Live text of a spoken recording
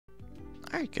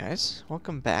Alright guys,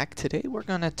 welcome back. Today we're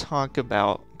going to talk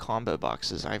about combo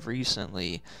boxes. I've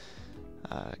recently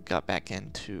got back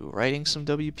into writing some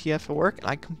WPF at work, and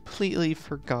I completely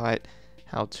forgot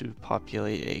how to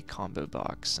populate a combo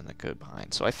box in the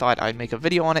Codebehind. So I thought I'd make a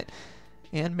video on it,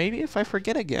 and maybe if I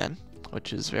forget again,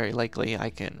 which is very likely,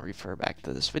 I can refer back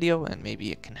to this video, and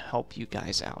maybe it can help you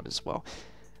guys out as well.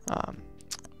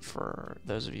 For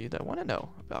those of you that want to know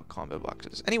about combo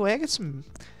boxes. Anyway, I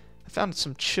found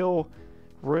some chill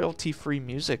royalty-free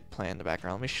music playing in the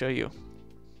background. Let me show you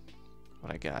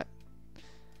what I got.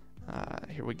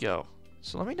 Here we go.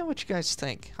 So let me know what you guys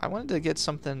think. I wanted to get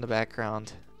something in the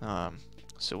background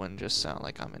so it wouldn't just sound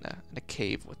like I'm in a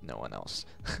cave with no one else.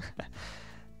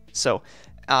 So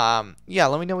yeah,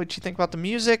 let me know what you think about the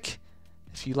music,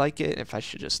 if you like it, if I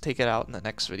should just take it out in the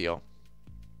next video,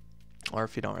 or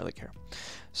if you don't really care.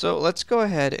 So let's go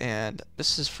ahead, and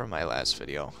this is from my last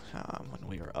video when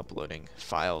we were uploading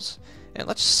files, and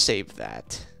let's save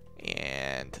that,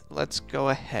 and let's go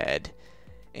ahead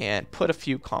and put a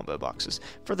few combo boxes.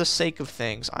 For the sake of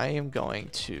things, I am going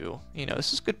to,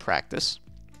 this is good practice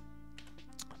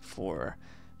for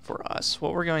us.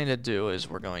 What we're going to do is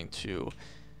we're going to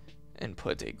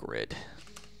input a grid,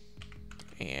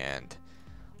 and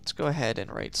let's go ahead and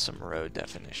write some row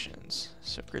definitions.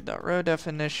 So grid.row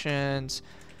definitions,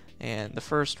 and the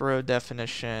first row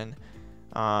definition,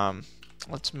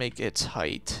 let's make its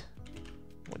height.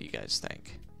 What do you guys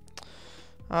think?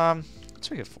 Let's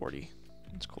make it 40.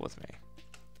 That's cool with me.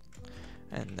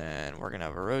 And then we're gonna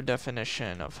have a row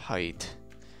definition of height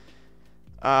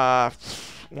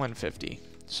 150.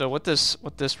 So what this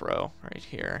row right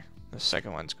here, the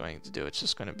second one's going to do, it's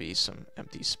just going to be some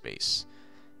empty space.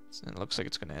 And it looks like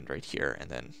it's going to end right here, and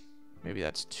then maybe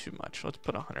that's too much. Let's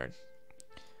put 100.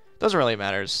 Doesn't really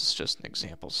matter, it's just an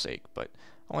example's sake, but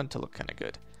I want it to look kind of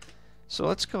good. So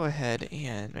let's go ahead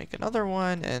and make another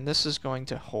one, and this is going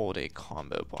to hold a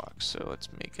combo box. So let's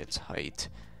make its height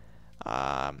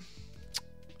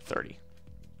 30.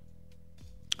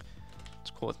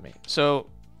 It's cool with me. So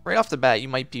right off the bat, you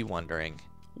might be wondering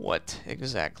what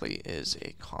exactly is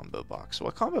a combo box. Well,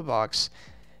 a combo box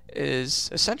is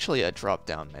essentially a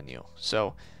drop-down menu.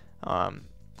 So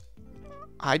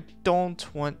I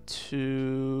don't want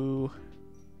to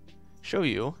show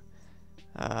you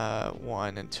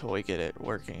one until we get it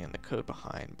working in the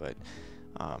Codebehind, but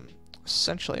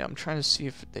essentially I'm trying to see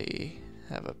if they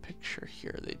have a picture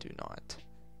here. They do not,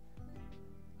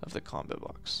 of the combo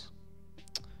box.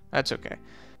 That's okay.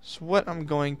 So what I'm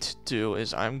going to do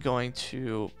is I'm going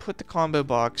to put the combo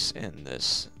box in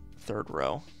this third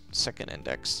row, second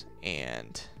index,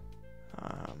 and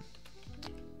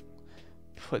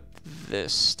put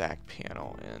this stack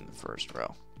panel in the first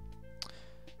row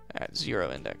at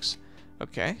 0 index.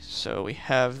 Okay, so we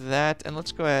have that, and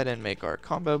let's go ahead and make our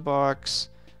combo box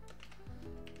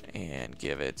and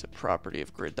give it a property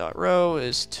of grid.row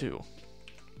is 2.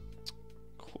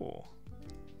 Cool.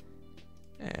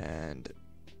 And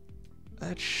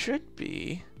that should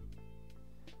be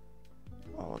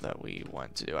all that we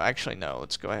want to do. Actually, no,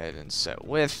 let's go ahead and set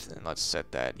width, and let's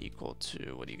set that equal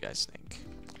to, what do you guys think,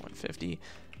 150.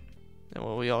 And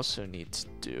what we also need to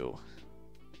do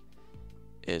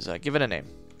is give it a name.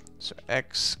 So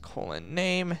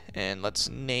x:\name, and let's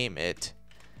name it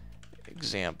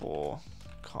example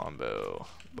combo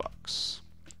box.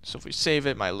 So if we save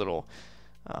it, my little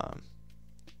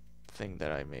thing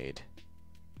that I made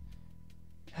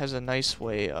has a nice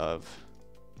way of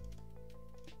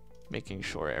making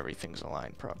sure everything's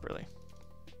aligned properly.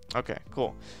 Okay,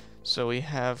 cool. So we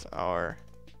have our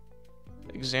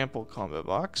example combo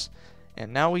box,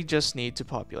 and now we just need to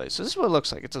populate. So this is what it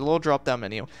looks like. It's a little drop down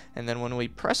menu, and then when we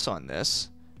press on this,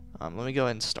 let me go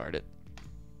ahead and start it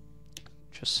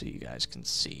just so you guys can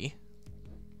see.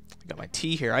 I got my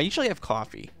tea here. I usually have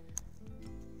coffee.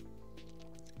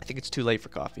 I think it's too late for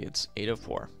coffee. It's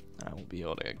 8:04. I won't be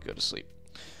able to go to sleep.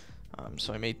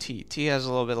 So I made tea. Tea has a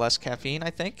little bit less caffeine,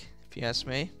 I think, if you ask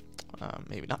me.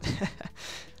 Maybe not.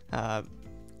 But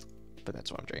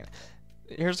that's what I'm drinking.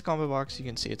 Here's the combo box. You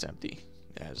can see it's empty.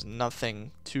 It has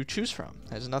nothing to choose from.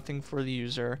 It has nothing for the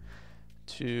user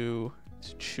to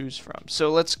choose from.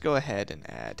 So let's go ahead and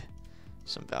add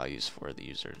some values for the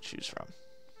user to choose from.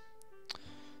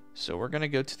 So we're going to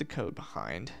go to the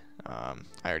Codebehind. I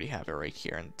already have it right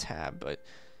here in the tab, but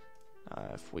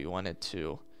if we wanted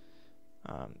to,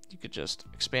 you could just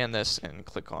expand this and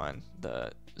click on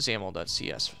the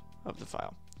XAML.cs of the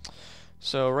file.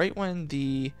 So right when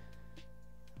the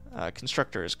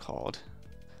constructor is called,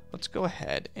 let's go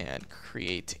ahead and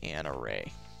create an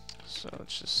array. So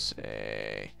let's just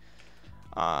say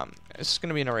this is going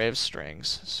to be an array of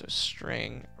strings. So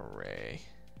string array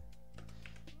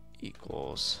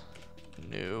equals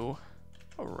new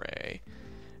array.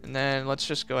 And then let's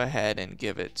just go ahead and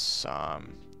give it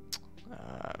some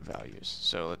values.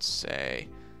 So let's say,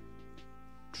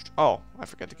 oh, I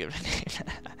forgot to give it a name.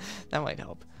 That might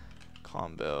help.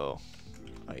 Combo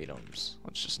items.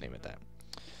 Let's just name it that.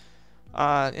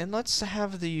 And let's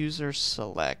have the user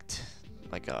select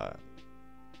like a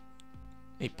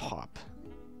pop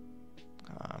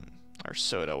or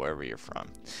soda, wherever you're from.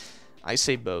 I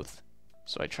say both,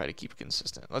 so I try to keep it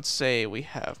consistent. Let's say we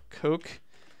have Coke,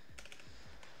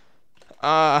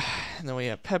 and then we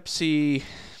have Pepsi,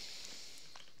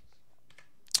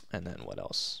 and then what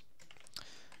else?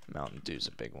 Mountain Dew's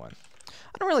a big one.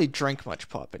 I don't really drink much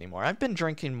pop anymore. I've been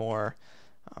drinking more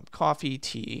coffee,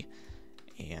 tea,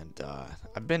 and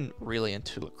I've been really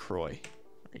into LaCroix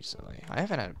recently. I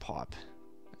haven't had pop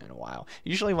in a while.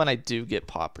 Usually when I do get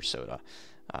pop or soda,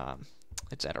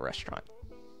 it's at a restaurant.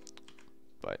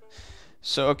 But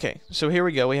so okay, so here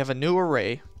we go. We have a new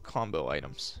array, combo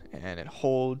items, and it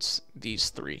holds these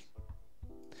three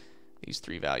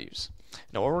values.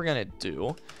 Now what we're gonna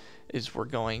do is we're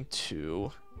going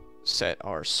to set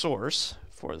our source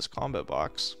for this combo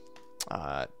box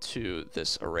to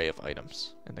this array of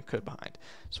items in the Codebehind.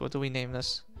 So what do we name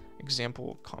this?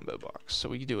 Example combo box. So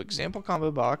we do example combo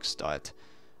box dot,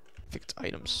 I think it's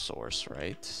item source,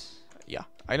 right? Yeah,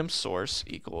 item source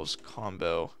equals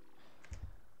combo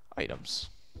items.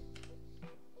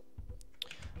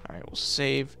 All right, we'll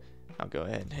save. I'll go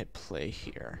ahead and hit play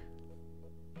here.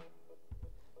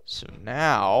 So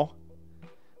now,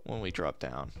 when we drop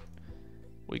down,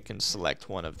 we can select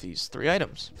one of these three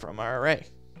items from our array.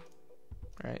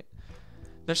 Right?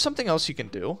 There's something else you can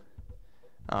do.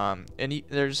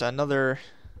 There's another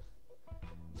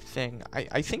thing.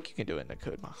 I think you can do it in the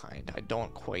Codebehind. I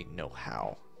don't quite know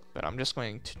how, but I'm just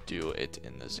going to do it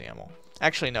in the XAML.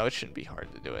 Actually, no, it shouldn't be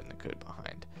hard to do it in the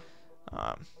Codebehind.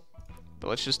 But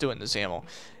let's just do it in the XAML.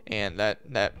 And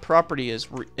that property is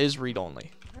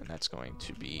read-only, and that's going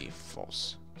to be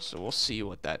false. So we'll see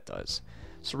what that does.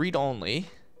 So read-only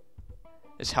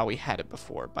is how we had it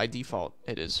before. By default,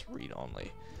 it is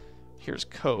read-only. Here's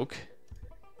Coke.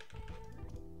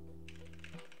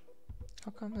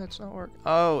 How come that's not working?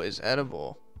 Oh, is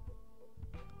edible.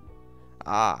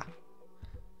 Ah.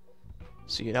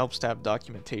 See, it helps to have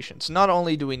documentation. So not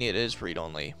only do we need is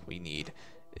read-only, we need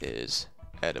is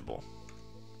edible.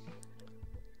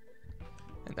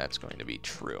 And that's going to be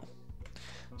true.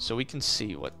 So we can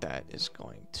see what that is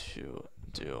going to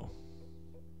do.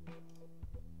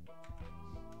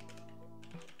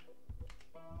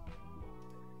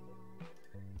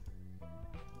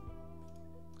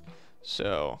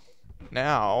 So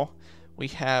now we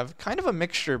have kind of a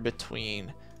mixture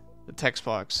between the text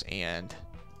box and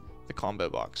the combo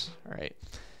box. All right,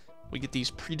 we get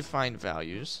these predefined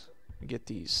values. We get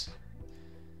these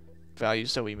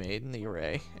values that we made in the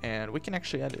array, and we can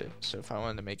actually edit it. So if I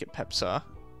wanted to make it Pepsa,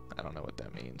 I don't know what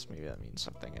that means. Maybe that means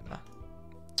something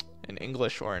in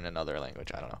English or in another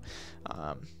language. I don't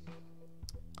know.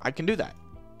 I can do that,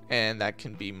 and that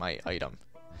can be my item.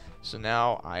 So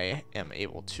now I am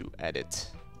able to edit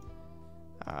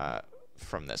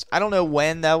from this. I don't know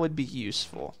when that would be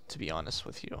useful, to be honest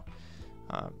with you.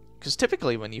 Because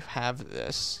typically when you have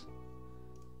this,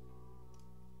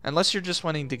 unless you're just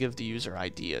wanting to give the user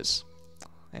ideas,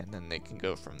 and then they can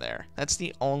go from there. That's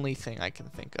the only thing I can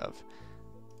think of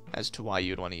as to why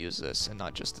you'd want to use this and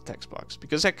not just the text box.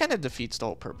 Because that kind of defeats the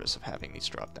whole purpose of having these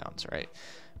drop downs, right?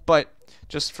 But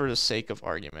just for the sake of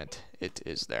argument, it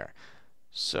is there.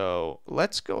 So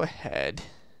let's go ahead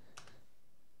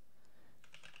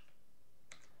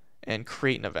and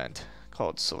create an event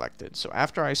called selected. So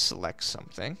after I select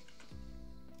something,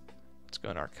 let's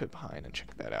go in our Codebehind and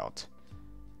check that out.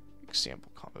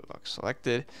 Example combo box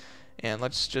selected, and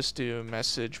let's just do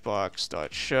message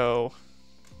box.show.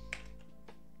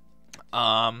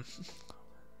 I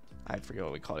forget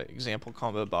what we called it. Example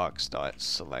combo box dot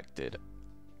selected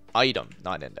item,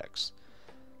 not index.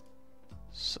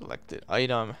 Selected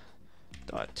item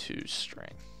dot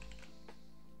toString.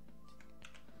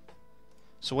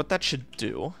 So what that should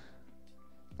do,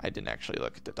 I didn't actually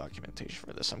look at the documentation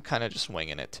for this. I'm kind of just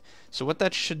winging it. So what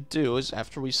that should do is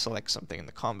after we select something in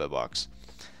the combo box,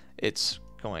 it's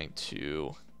going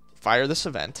to fire this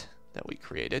event that we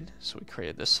created. So we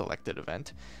created this selected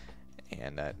event,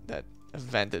 and that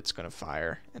event it's going to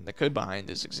fire, and the Codebehind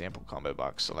is example combo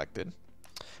box selected.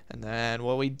 And then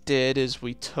what we did is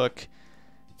we took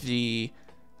the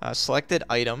selected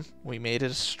item, we made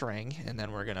it a string, and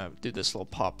then we're going to do this little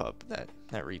pop-up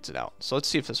that reads it out. So let's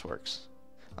see if this works.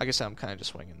 Like I said, I'm kind of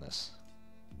just winging this.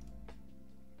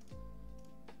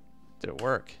 Did it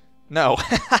work? No.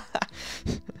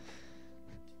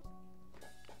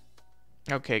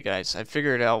 Okay guys, I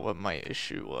figured out what my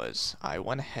issue was. I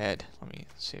went ahead, let me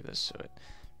save this so it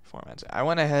formats. I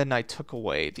went ahead and I took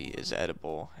away the is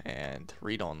edible and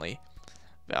read-only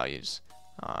values.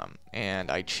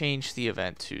 And I changed the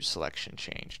event to selection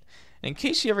changed. In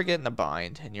case you ever get in a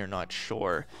bind and you're not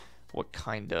sure what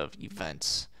kind of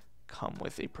events come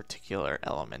with a particular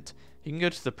element, you can go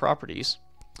to the properties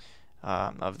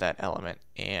of that element,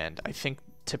 and I think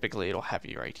typically it'll have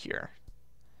you right here.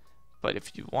 But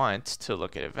if you want to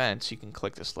look at events, you can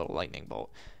click this little lightning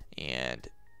bolt and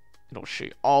it'll show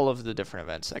you all of the different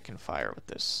events that can fire with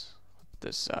this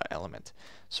element.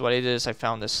 So what I did is I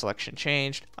found this selection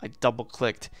changed, I double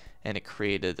clicked, and it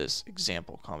created this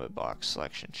example ComboBox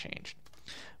selection changed.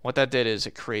 What that did is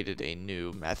it created a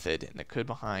new method in the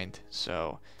Codebehind,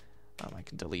 so I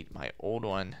can delete my old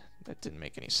one that didn't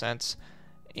make any sense,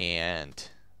 and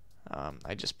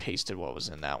I just pasted what was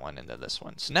in that one into this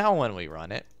one. So now when we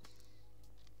run it,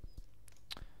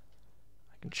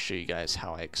 I can show you guys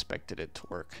how I expected it to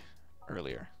work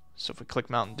earlier. So if we click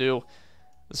Mountain Dew,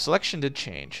 the selection did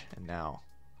change, and now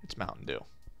it's Mountain Dew.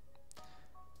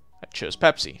 I chose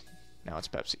Pepsi, now it's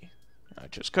Pepsi. I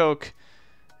chose Coke,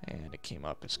 and it came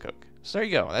up as Coke. So there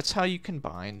you go. That's how you can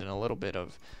bind in a little bit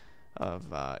of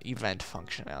event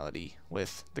functionality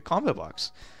with the ComboBox.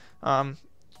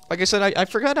 Like I said, I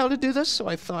forgot how to do this, so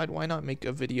I thought, why not make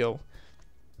a video?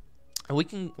 And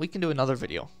we can do another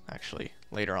video actually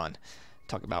later on,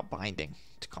 talk about binding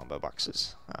to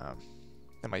ComboBoxes.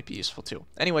 That might be useful too.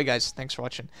 Anyway, guys, thanks for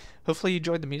watching. Hopefully you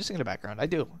enjoyed the music in the background. I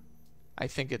do. I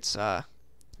think it's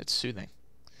soothing.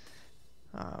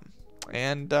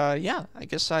 Yeah, I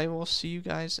guess I will see you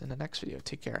guys in the next video.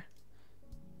 Take care.